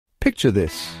Picture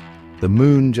this. The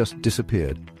moon just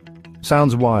disappeared.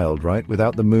 Sounds wild, right?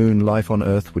 Without the moon, life on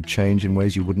Earth would change in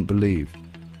ways you wouldn't believe.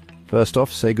 First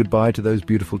off, say goodbye to those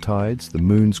beautiful tides. The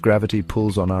moon's gravity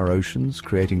pulls on our oceans,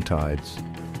 creating tides.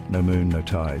 No moon, no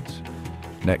tides.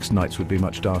 Next, nights would be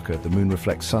much darker. The moon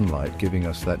reflects sunlight, giving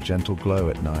us that gentle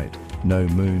glow at night. No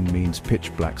moon means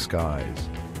pitch black skies.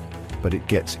 But it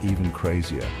gets even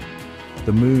crazier.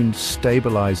 The moon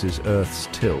stabilizes Earth's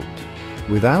tilt.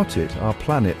 Without it, our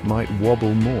planet might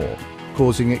wobble more,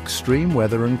 causing extreme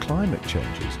weather and climate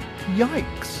changes.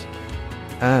 Yikes!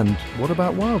 And what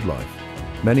about wildlife?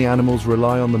 Many animals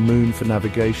rely on the moon for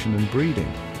navigation and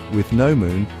breeding. With no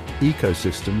moon,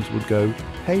 ecosystems would go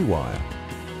haywire.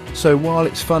 So while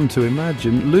it's fun to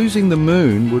imagine, losing the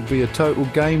moon would be a total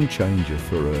game changer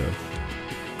for Earth.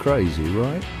 Crazy,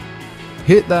 right?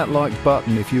 Hit that like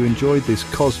button if you enjoyed this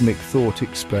cosmic thought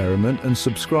experiment and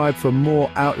subscribe for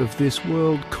more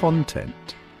out-of-this-world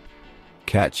content.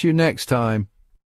 Catch you next time.